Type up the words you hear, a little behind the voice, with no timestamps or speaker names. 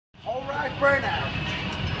burnout.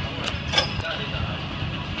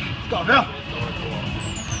 Let's go now.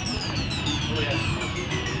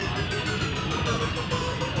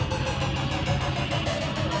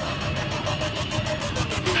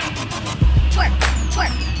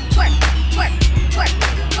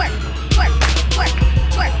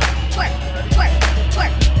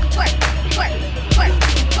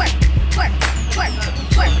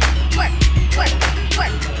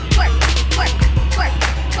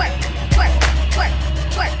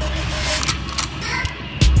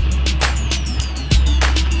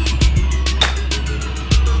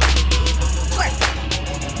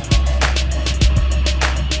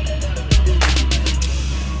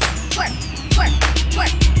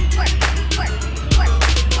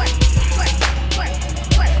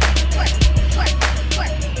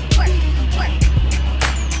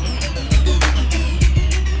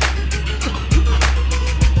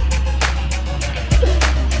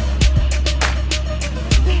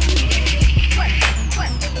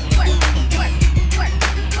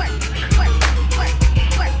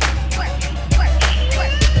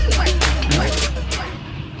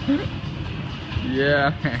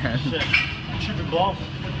 Yeah, man. Shit. Shoot the ball.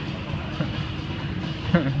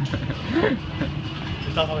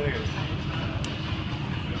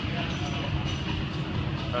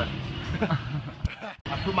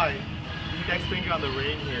 I put my index finger on the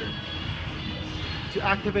ring here. To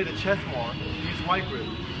activate the chest more, use wide grip.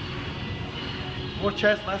 More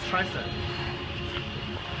chest, less tricep.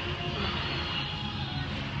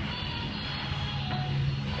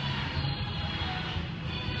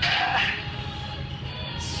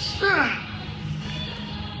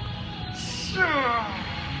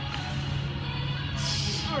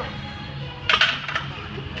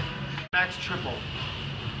 Max triple.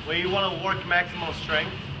 When you want to work maximum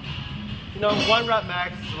strength, you know, 1 rep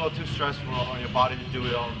max is a little too stressful on your body to do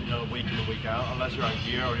it on, you know, week in and week out, unless you're on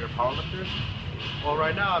gear or you're a powerlifter. Well,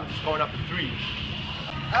 right now I'm just going up to 3.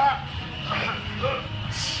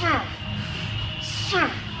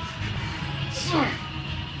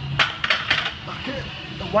 Okay,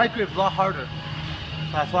 the wide grip is a lot harder.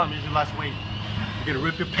 So that's why I'm using less weight. You're gonna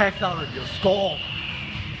rip your pecs out of your skull.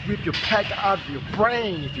 Rip your pec out of your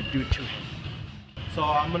brain if you do too. So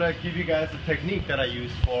I'm gonna give you guys a technique that I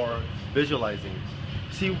use for visualizing.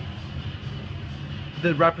 See,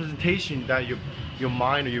 the representation that your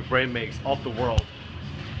mind or your brain makes of the world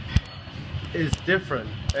is different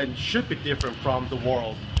and should be different from the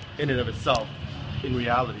world in and of itself in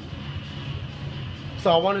reality. So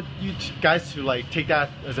I wanted you guys to like take that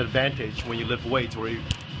as an advantage when you lift weights or you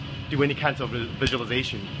do any kinds of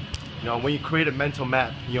visualization. You know, when you create a mental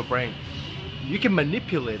map in your brain, you can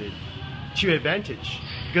manipulate it to your advantage.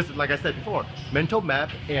 Because like I said before, mental map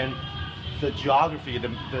and the geography, the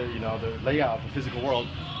layout of the physical world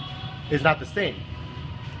is not the same.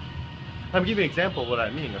 I'm giving you an example of what I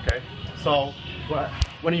mean, okay? So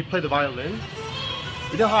when you play the violin,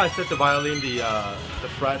 you know how I set the violin, the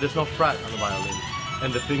fret, there's no fret on the violin.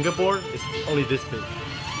 And the fingerboard is only this big.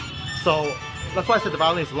 So that's why I said the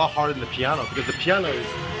violin is a lot harder than the piano, because the piano is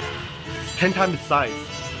 10 times its size.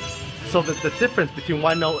 So the difference between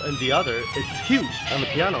one note and the other, it's huge on the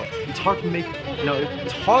piano. It's hard to make, you know,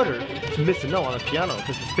 it's harder to miss a note on the piano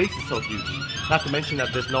because the space is so huge. Not to mention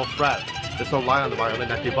that there's no fret, there's no line on the violin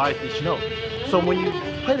that divides each note. So when you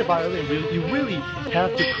play the violin, you really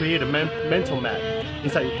have to create a mental map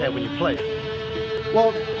inside your head when you play.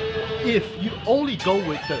 Well, if you only go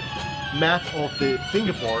with the map of the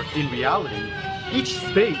fingerboard in reality, each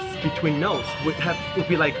space between notes would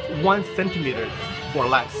be like 1 centimeter or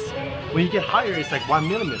less. When you get higher, it's like 1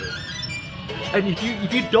 millimeter. And if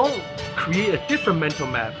you don't create a different mental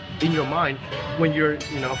map in your mind when you're,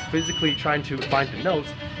 you know, physically trying to find the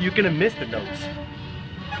notes, you're gonna miss the notes.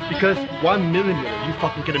 Because 1 millimeter, you're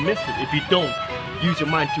fucking gonna miss it if you don't use your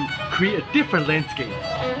mind to create a different landscape.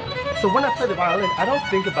 So when I play the violin, I don't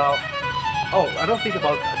think about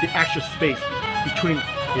the actual space between,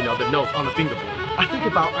 you know, the notes on the fingerboard. I think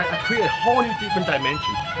about, I create a whole new different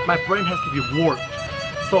dimension. My brain has to be warped.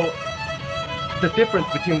 So the difference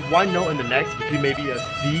between one note and the next, between maybe a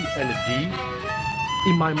C and a D,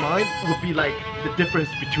 in my mind would be like the difference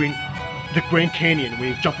between the Grand Canyon. When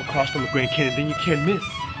you jump across from the Grand Canyon, then you can't miss.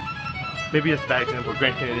 Maybe it's a bad example.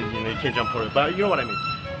 Grand Canyon, you know, you can't jump over it, but you know what I mean.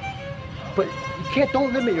 But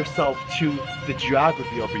don't limit yourself to the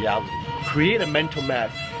geography of reality. Create a mental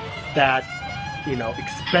map that, you know,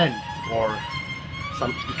 expand, or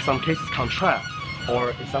in some cases contract,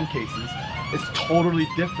 or in some cases it's totally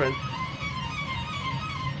different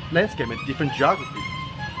landscape and different geography,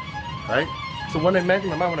 right? So when I imagine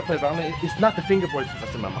my mind when I play violin, it's not the fingerboard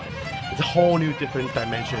that's in my mind. It's a whole new different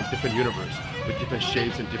dimension, different universe with different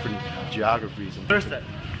shapes and different geographies. And third set,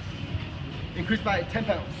 increase by 10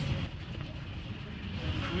 pounds.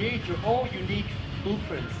 Create your own unique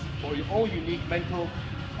blueprints or your own unique mental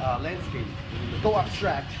landscape. Go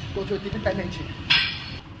abstract, go to a different dimension.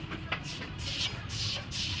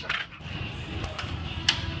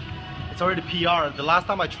 It's already PR. The last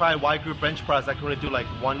time I tried wide grip bench press, I could only do like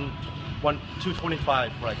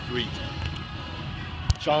 225 for like 3.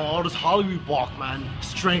 John, all this Hollywood block, man.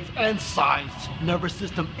 Strength and size, nervous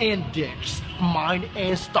system and dicks, mind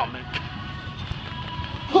and stomach.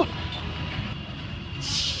 Huh.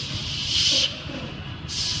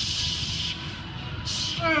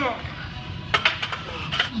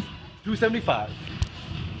 275.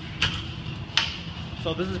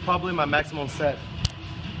 So this is probably my maximum set.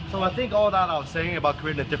 So I think all that I was saying about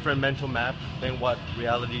creating a different mental map than what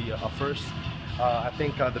reality offers. I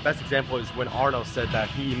think the best example is when Arnold said that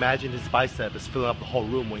he imagined his bicep is filling up the whole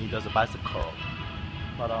room when he does a bicep curl.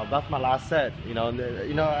 But that's my last set.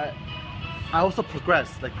 I also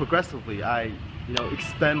progress, like progressively. I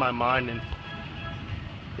expand my mind and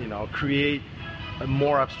create a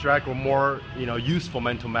more abstract or more useful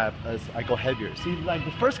mental map as I go heavier. See, like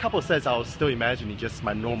the first couple of sets, I was still imagining just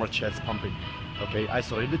my normal chest pumping. Okay,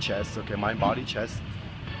 isolate the chest. Okay, mind, body, chest.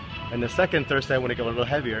 And the second, third set, when it got a little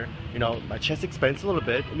heavier, my chest expands a little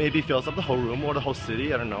bit. Maybe fills up the whole room or the whole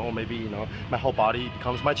city. I don't know. Or maybe my whole body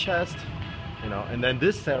becomes my chest. And then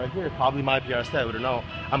this set right here, probably my PR set. I don't know.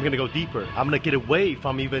 I'm gonna go deeper. I'm gonna get away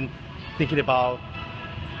from even thinking about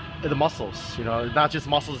the muscles. Not just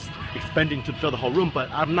muscles expanding to fill the whole room, but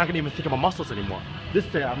I'm not gonna even think about muscles anymore. This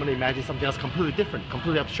set, I'm gonna imagine something else completely different,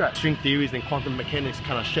 completely abstract. String theories and quantum mechanics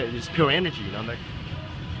kind of shit. It's pure energy. Like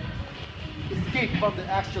escape from the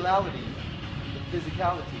actuality, the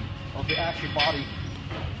physicality of the actual body.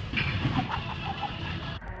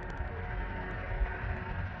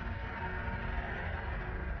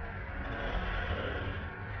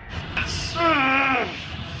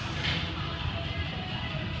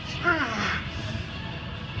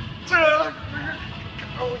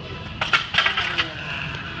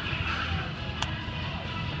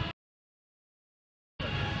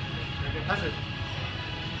 That's it.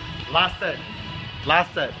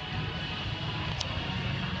 Last set.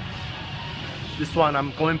 This one,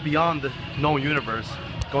 I'm going beyond the known universe,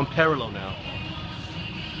 going parallel now.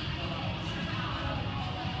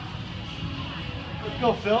 Let's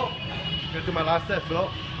go, Phil. Gonna do my last set, Phil.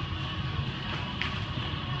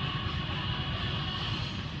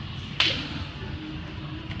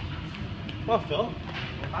 Come on, Phil.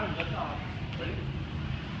 Ready?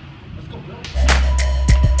 Let's go, Phil.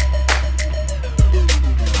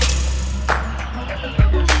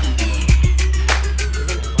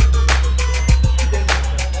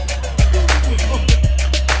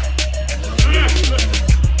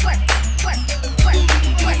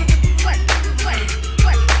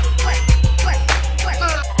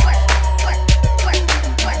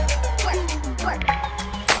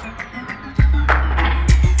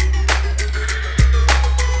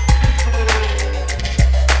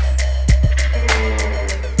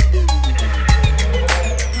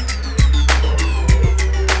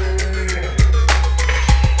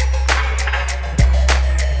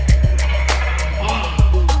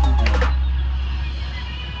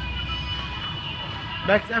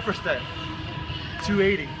 Max effort set,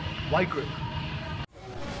 280, wide grip.